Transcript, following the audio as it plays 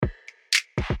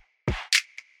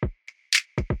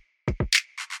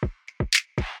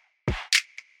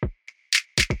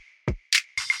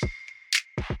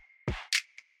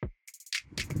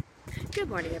Good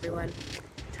morning, everyone.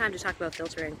 Time to talk about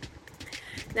filtering.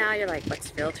 Now you're like, what's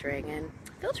filtering? And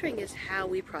filtering is how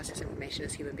we process information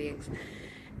as human beings.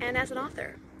 And as an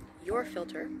author, your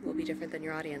filter will be different than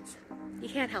your audience. You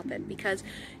can't help it because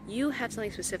you have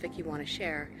something specific you want to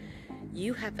share.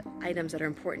 You have items that are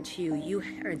important to you. You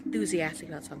are enthusiastic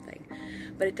about something.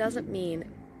 But it doesn't mean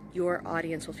your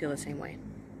audience will feel the same way.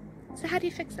 So how do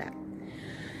you fix that?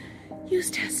 Use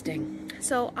testing.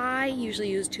 So I usually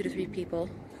use 2 to 3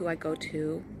 people who I go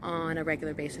to on a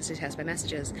regular basis to test my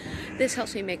messages. This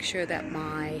helps me make sure that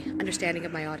my understanding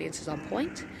of my audience is on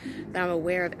point, that I'm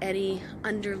aware of any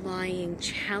underlying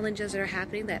challenges that are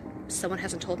happening that someone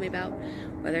hasn't told me about,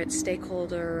 whether it's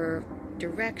stakeholder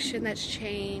direction that's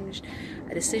changed,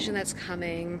 a decision that's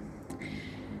coming,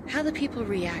 how the people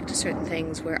react to certain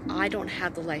things where I don't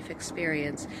have the life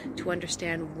experience to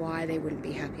understand why they wouldn't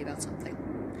be happy about something.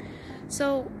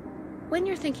 So when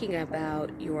you're thinking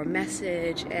about your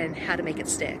message and how to make it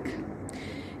stick,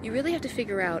 you really have to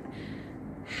figure out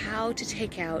how to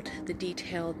take out the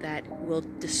detail that will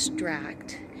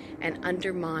distract and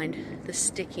undermine the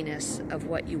stickiness of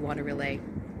what you want to relay.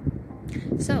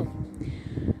 So,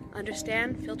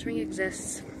 understand filtering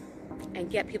exists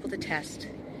and get people to test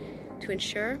to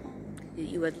ensure that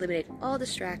you eliminate all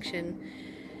distraction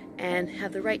and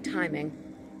have the right timing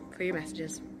for your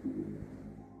messages.